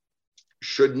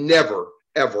should never,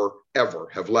 ever, ever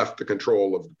have left the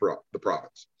control of the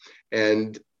province.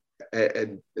 And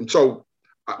so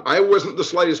I wasn't the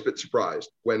slightest bit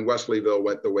surprised when Wesleyville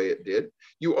went the way it did.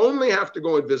 You only have to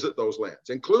go and visit those lands,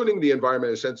 including the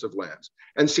environmentally sensitive lands,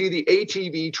 and see the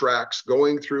ATV tracks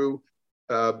going through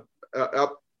up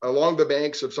along the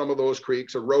banks of some of those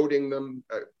creeks, eroding them,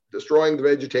 destroying the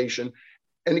vegetation.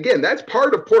 And again, that's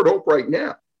part of Port Hope right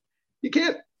now. You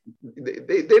can't,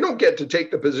 they don't get to take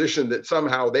the position that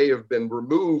somehow they have been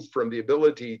removed from the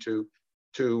ability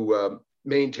to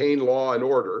maintain law and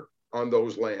order on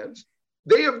those lands.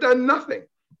 They have done nothing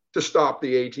to stop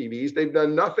the ATVs. They've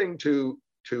done nothing to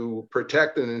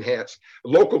protect and enhance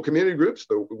local community groups,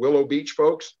 the Willow Beach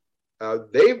folks.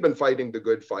 They've been fighting the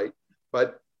good fight.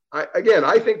 But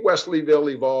I think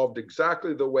Wesleyville evolved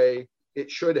exactly the way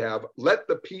it should have. Let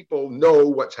the people know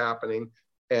what's happening.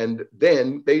 And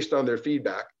then, based on their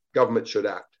feedback, government should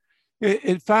act.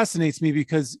 It fascinates me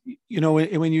because, you know,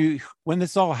 when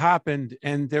this all happened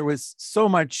and there was so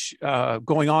much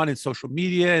going on in social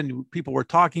media and people were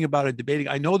talking about it, debating,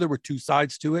 I know there were two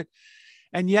sides to it.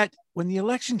 And yet when the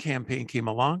election campaign came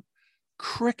along,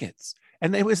 crickets.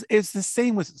 And it's the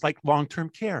same with like long-term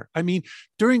care. I mean,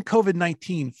 during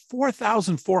COVID-19,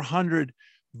 4,400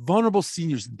 vulnerable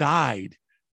seniors died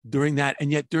during that.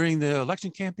 And yet during the election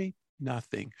campaign,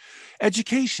 nothing.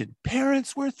 Education,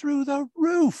 parents were through the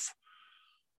roof,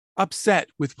 upset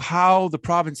with how the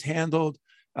province handled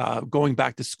going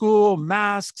back to school,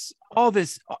 masks, all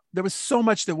this. There was so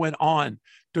much that went on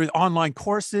during online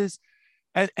courses.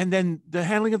 And then the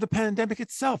handling of the pandemic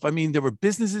itself. I mean, there were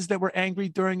businesses that were angry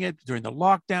during it, during the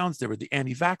lockdowns, there were the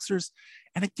anti-vaxxers.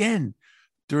 And again,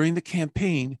 during the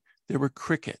campaign, there were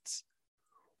crickets.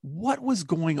 What was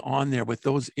going on there with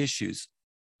those issues?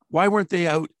 Why weren't they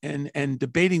out and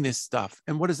debating this stuff?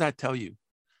 And what does that tell you?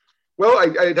 Well,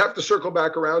 I'd have to circle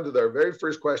back around to the very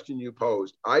first question you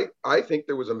posed. I think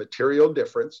there was a material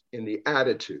difference in the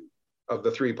attitude of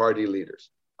the three-party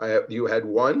leaders. You had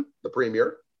one, the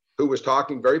premier, who was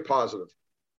talking very positive.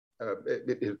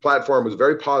 His platform was a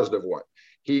very positive one.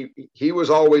 He was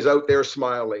always out there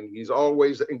smiling. He's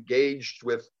always engaged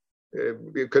with,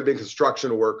 it could have been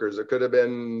construction workers. It could have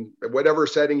been whatever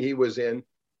setting he was in.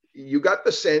 You got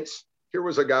the sense here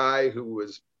was a guy who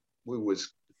was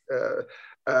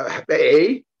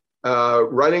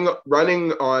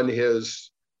running on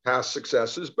his past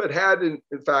successes, but had in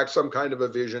fact some kind of a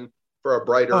vision for a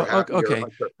brighter, happier. Okay.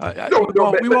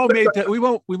 We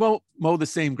won't mow the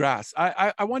same grass.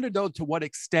 I wonder though to what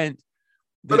extent.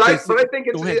 But I think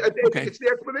it's the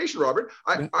explanation, Robert.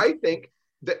 I think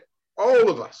that all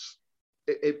of us,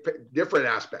 different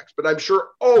aspects, but I'm sure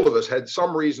all of us had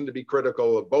some reason to be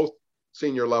critical of both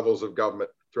senior levels of government.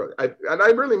 And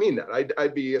I really mean that.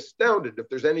 I'd be astounded if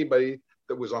there's anybody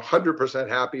that was 100%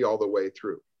 happy all the way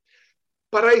through.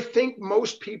 But I think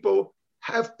most people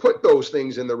have put those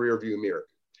things in the rearview mirror.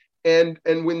 And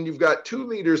when you've got two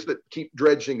leaders that keep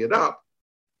dredging it up,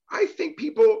 I think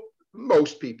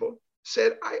most people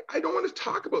said, I don't want to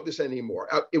talk about this anymore.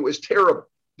 It was terrible.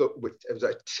 It was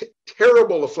a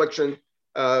terrible affliction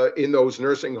in those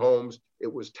nursing homes.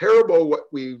 It was terrible what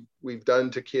we've done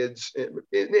to kids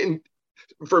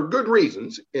for good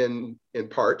reasons, in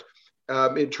part,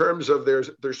 in terms of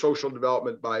their social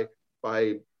development by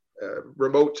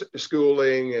remote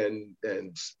schooling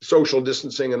and social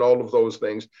distancing and all of those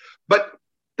things. But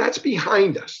that's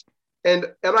behind us. And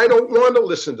I don't want to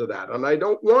listen to that. And I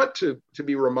don't want to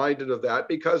be reminded of that,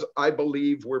 because I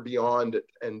believe we're beyond it,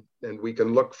 and we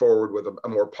can look forward with a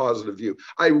more positive view.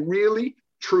 I really,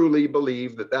 truly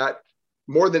believe that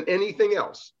more than anything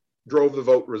else drove the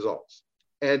vote results.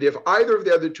 And if either of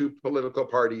the other two political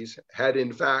parties had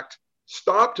in fact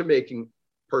stopped making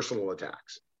personal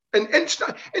attacks, and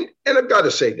I've got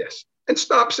to say this, and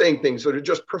stop saying things that are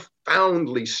just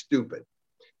profoundly stupid.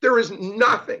 There is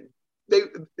nothing.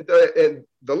 And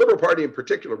the Liberal Party in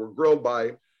particular were grilled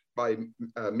by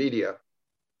media.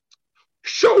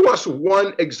 Show us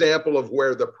one example of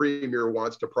where the Premier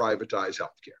wants to privatize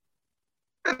healthcare.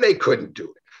 And they couldn't do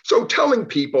it. So telling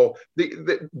people,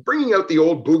 bringing out the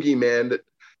old boogeyman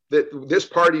that this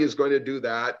party is going to do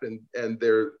that, and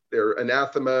they're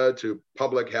anathema to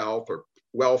public health or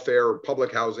welfare or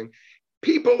public housing.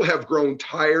 People have grown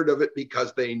tired of it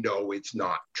because they know it's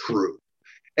not true.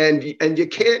 And you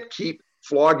can't keep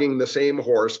flogging the same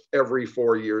horse every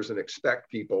 4 years and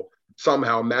expect people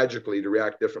somehow magically to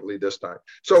react differently this time.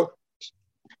 So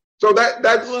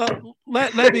that's well.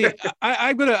 Let me.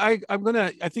 I'm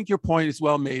gonna. I think your point is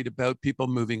well made about people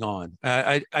moving on.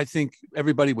 I think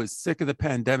everybody was sick of the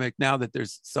pandemic. Now that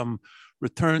there's some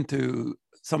return to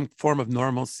some form of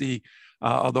normalcy,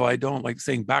 although I don't like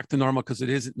saying back to normal because it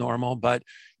isn't normal. But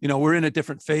we're in a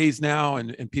different phase now,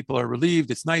 and people are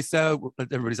relieved. It's nice out.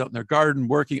 Everybody's out in their garden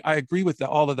working. I agree with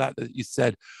all of that you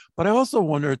said, but I also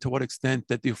wonder to what extent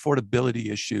that the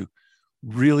affordability issue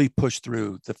really push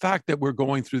through. The fact that we're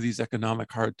going through these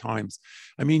economic hard times.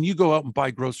 I mean, you go out and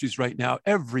buy groceries right now.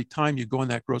 Every time you go in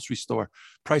that grocery store,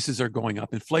 prices are going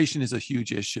up. Inflation is a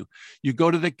huge issue. You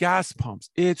go to the gas pumps.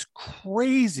 It's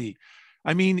crazy.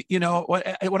 I mean,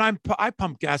 when I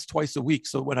pump gas twice a week.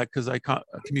 So because I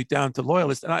commute down to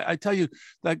Loyalist, and I tell you,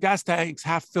 the gas tank's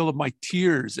half full of my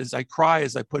tears as I cry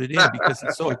as I put it in because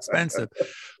it's so expensive.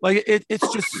 Like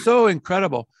it's just so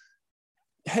incredible.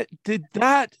 Did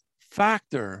that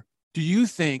factor, do you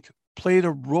think, played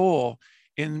a role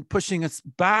in pushing us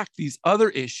back these other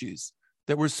issues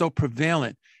that were so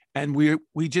prevalent, and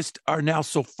we just are now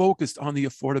so focused on the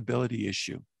affordability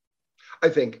issue? I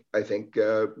think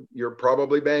you're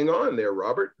probably bang on there,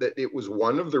 Robert, that it was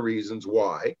one of the reasons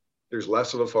why there's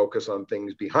less of a focus on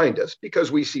things behind us,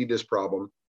 because we see this problem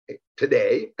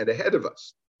today and ahead of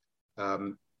us.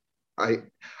 I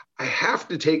have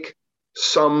to take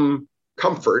some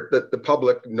comfort that the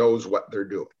public knows what they're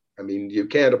doing. I mean, you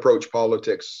can't approach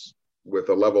politics with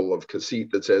a level of conceit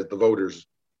that says the voters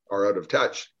are out of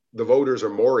touch. The voters are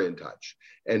more in touch,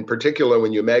 and particularly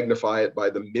when you magnify it by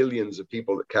the millions of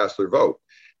people that cast their vote.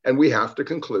 And we have to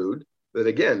conclude that,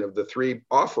 again, of the three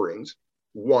offerings,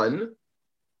 one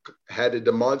had a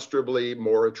demonstrably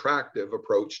more attractive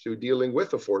approach to dealing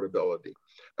with affordability.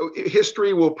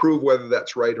 History will prove whether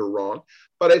that's right or wrong,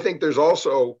 but I think there's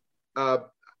also a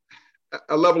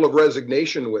level of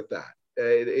resignation with that.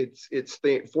 It's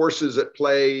the forces at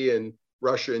play in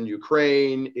Russia and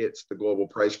Ukraine. It's the global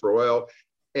price for oil.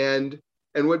 And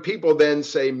when people then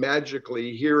say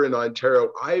magically here in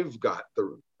Ontario, I've got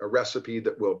a recipe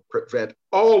that will prevent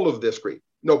all of this grief,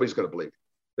 nobody's going to believe it.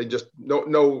 They just,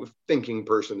 no thinking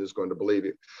person is going to believe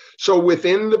it. So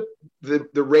within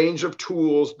the range of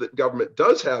tools that government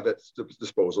does have at its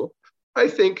disposal, I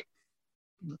think,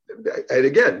 and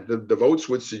again, the votes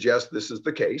would suggest this is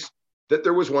the case, that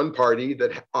there was one party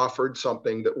that offered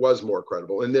something that was more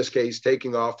credible. In this case,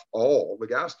 taking off all the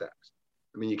gas tax.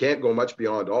 I mean, you can't go much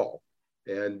beyond all.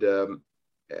 And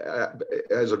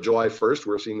as of July 1st,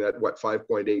 we're seeing that,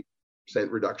 5.8%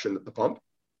 reduction at the pump.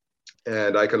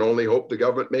 And I can only hope the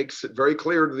government makes it very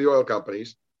clear to the oil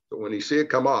companies that when you see it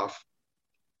come off,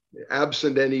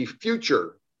 absent any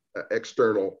future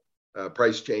external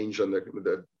price change on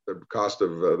the cost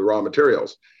of the raw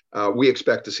materials, we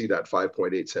expect to see that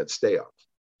 5.8 cents stay up.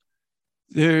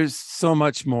 There's so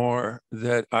much more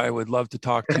that I would love to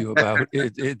talk to you about.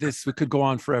 This could go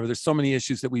on forever. There's so many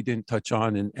issues that we didn't touch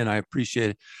on, and I appreciate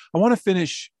it. I want to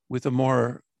finish with a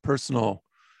more personal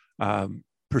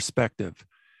perspective.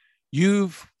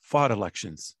 You've fought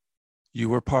elections. You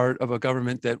were part of a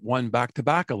government that won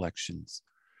back-to-back elections.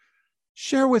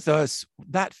 Share with us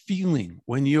that feeling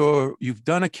when you've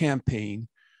done a campaign,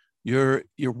 you're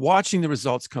watching the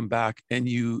results come back, and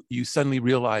you suddenly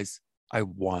realize, I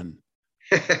won.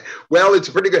 Well, it's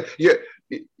pretty good.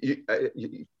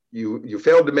 You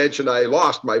failed to mention I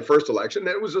lost my first election,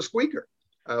 and it was a squeaker.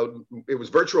 It was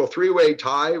virtual three-way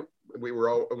tie. We were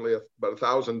only about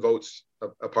 1,000 votes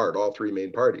apart, all three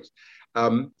main parties.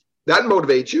 That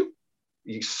motivates you.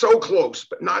 You're so close,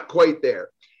 but not quite there.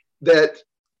 That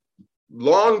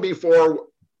long before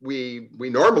we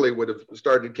normally would have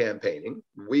started campaigning,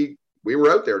 we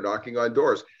were out there knocking on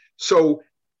doors. So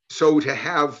to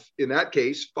have, in that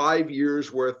case, 5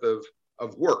 years worth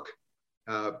of work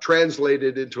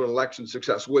translated into an election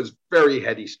success was very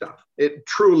heady stuff. It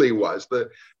truly was.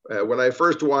 When I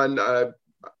first won, I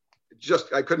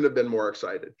couldn't have been more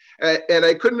excited. And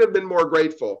I couldn't have been more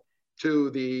grateful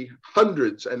to the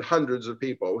hundreds and hundreds of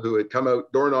people who had come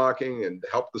out door knocking and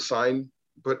helped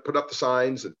put up the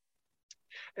signs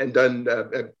and done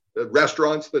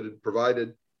restaurants that had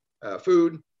provided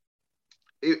food.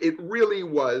 It really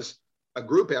was a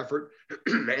group effort,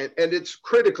 and it's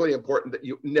critically important that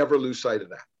you never lose sight of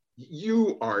that.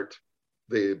 You aren't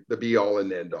the be all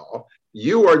and end all.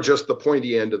 You are just the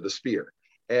pointy end of the spear,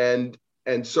 and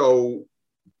so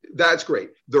that's great.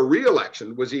 The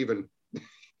re-election was even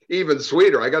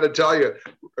sweeter. I got to tell you,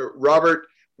 Robert,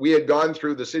 we had gone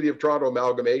through the City of Toronto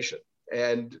amalgamation,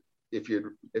 and if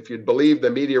you'd believe the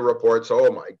media reports,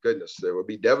 oh my goodness, they would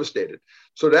be devastated.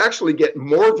 So to actually get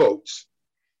more votes,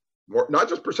 not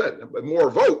just percent, but more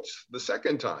votes the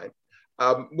second time,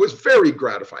 was very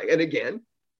gratifying. And again,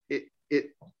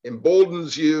 it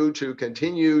emboldens you to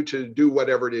continue to do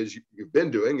whatever it is you've been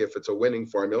doing, if it's a winning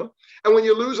formula. And when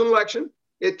you lose an election,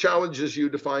 it challenges you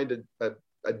to find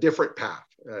a different path.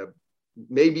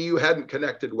 Maybe you hadn't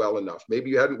connected well enough. Maybe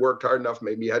you hadn't worked hard enough.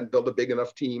 Maybe you hadn't built a big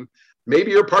enough team.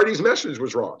 Maybe your party's message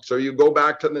was wrong. So you go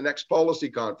back to the next policy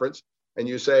conference and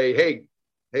you say,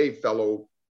 hey, fellow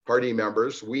party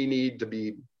members, we need to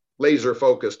be laser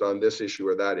focused on this issue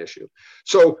or that issue.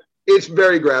 So it's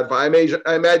very gratifying.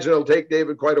 I imagine it'll take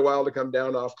David quite a while to come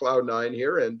down off cloud nine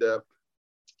here and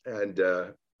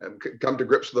come to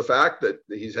grips with the fact that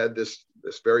he's had this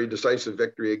very decisive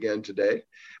victory again today.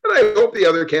 And I hope the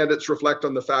other candidates reflect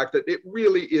on the fact that it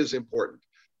really is important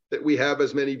that we have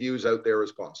as many views out there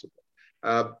as possible.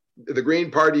 The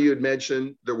Green Party you had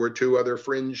mentioned, there were two other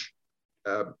fringe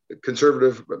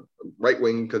conservative,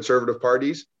 right-wing conservative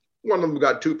parties. One of them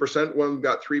got 2%, one of them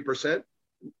got 3%.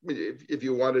 If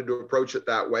you wanted to approach it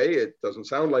that way, it doesn't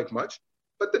sound like much,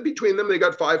 but between them, they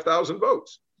got 5,000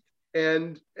 votes.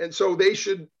 And so they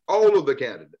should, all of the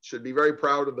candidates should be very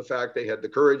proud of the fact they had the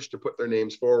courage to put their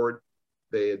names forward.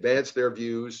 They advanced their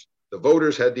views. The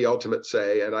voters had the ultimate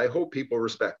say, and I hope people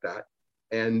respect that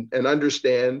and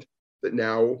understand that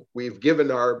now we've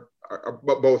given our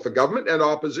both the government and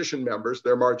opposition members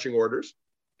their marching orders.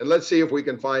 And let's see if we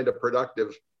can find a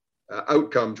productive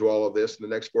outcome to all of this in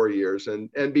the next 4 years.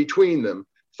 And between them,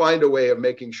 find a way of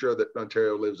making sure that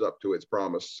Ontario lives up to its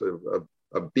promise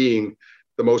of being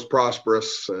the most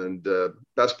prosperous and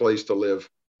best place to live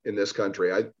in this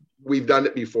country. We've done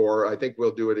it before. I think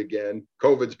we'll do it again.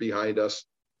 COVID's behind us.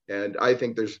 And I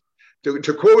think there's,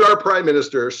 to quote our Prime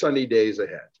Minister, sunny days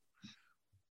ahead.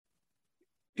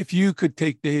 If you could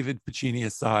take David Piccini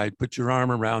aside, put your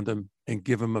arm around him and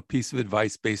give him a piece of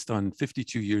advice based on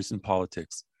 52 years in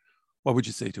politics, what would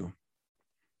you say to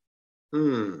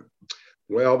him?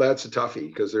 Well, that's a toughie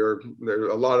because there are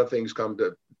a lot of things come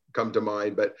to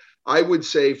mind. But I would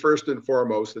say first and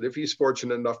foremost that if he's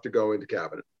fortunate enough to go into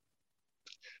cabinet,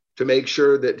 to make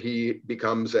sure that he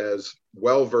becomes as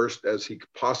well-versed as he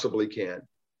possibly can.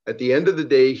 At the end of the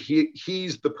day,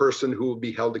 he's the person who will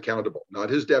be held accountable, not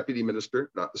his deputy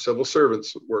minister, not the civil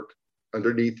servants that work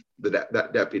underneath that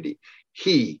deputy.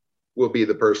 He will be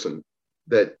the person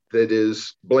that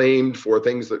is blamed for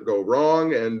things that go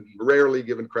wrong and rarely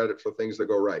given credit for things that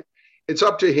go right. It's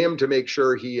up to him to make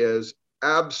sure he is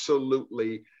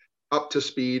absolutely up to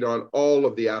speed on all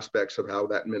of the aspects of how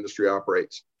that ministry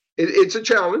operates. It's a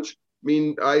challenge. I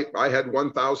mean, I had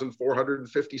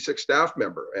 1,456 staff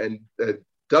member and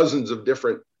dozens of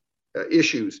different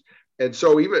issues. And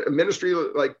so even a ministry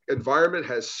like environment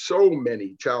has so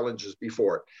many challenges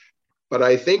before it. But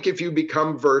I think if you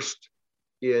become versed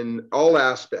in all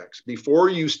aspects before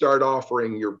you start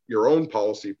offering your own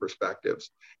policy perspectives,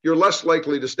 you're less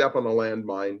likely to step on a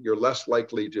landmine. You're less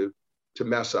likely to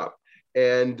mess up.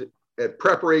 And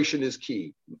preparation is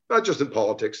key, not just in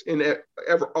politics, in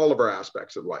all of our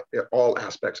aspects of life, all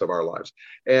aspects of our lives.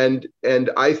 And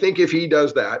I think if he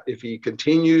does that, if he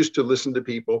continues to listen to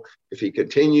people, if he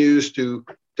continues to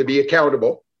be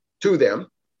accountable to them,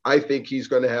 I think he's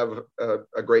going to have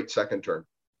a great second term.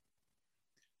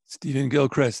 Stephen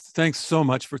Gilchrist, thanks so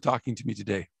much for talking to me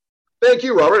today. Thank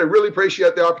you, Robert. I really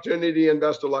appreciate the opportunity, and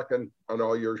best of luck on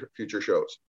all your future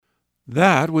shows.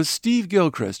 That was Steve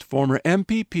Gilchrist, former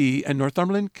MPP and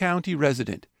Northumberland County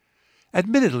resident.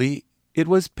 Admittedly, it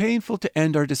was painful to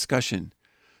end our discussion.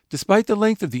 Despite the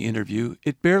length of the interview,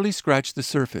 it barely scratched the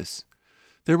surface.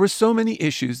 There were so many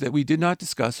issues that we did not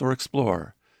discuss or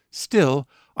explore. Still,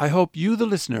 I hope you, the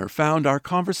listener, found our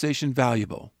conversation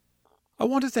valuable. I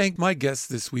want to thank my guests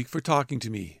this week for talking to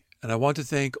me, and I want to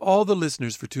thank all the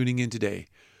listeners for tuning in today.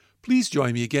 Please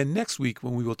join me again next week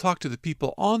when we will talk to the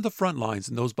people on the front lines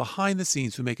and those behind the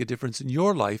scenes who make a difference in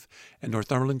your life and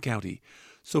Northumberland County.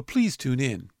 So please tune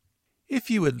in.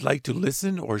 If you would like to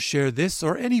listen or share this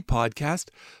or any podcast,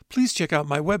 please check out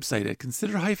my website at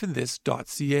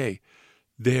consider-this.ca.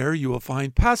 There you will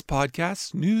find past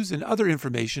podcasts, news, and other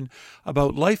information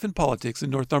about life and politics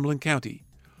in Northumberland County.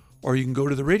 Or you can go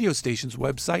to the radio station's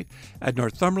website at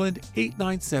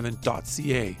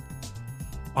northumberland897.ca.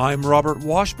 I'm Robert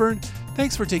Washburn.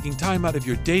 Thanks for taking time out of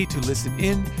your day to listen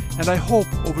in, and I hope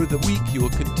over the week you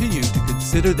will continue to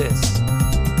consider this.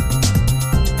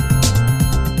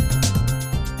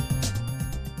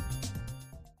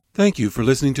 Thank you for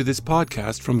listening to this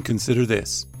podcast from Consider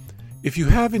This. If you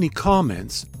have any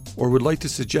comments or would like to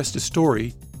suggest a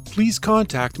story, please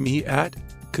contact me at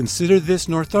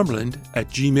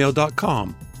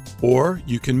considerthisnorthumberland@gmail.com, or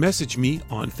you can message me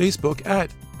on Facebook at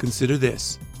Consider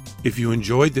This. If you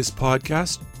enjoyed this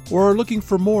podcast or are looking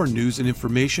for more news and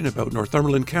information about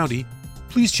Northumberland County,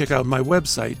 please check out my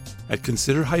website at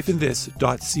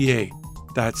consider-this.ca.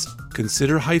 That's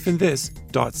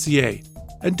consider-this.ca.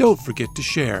 And don't forget to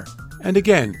share. And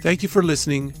again, thank you for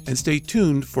listening, and stay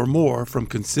tuned for more from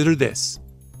Consider This.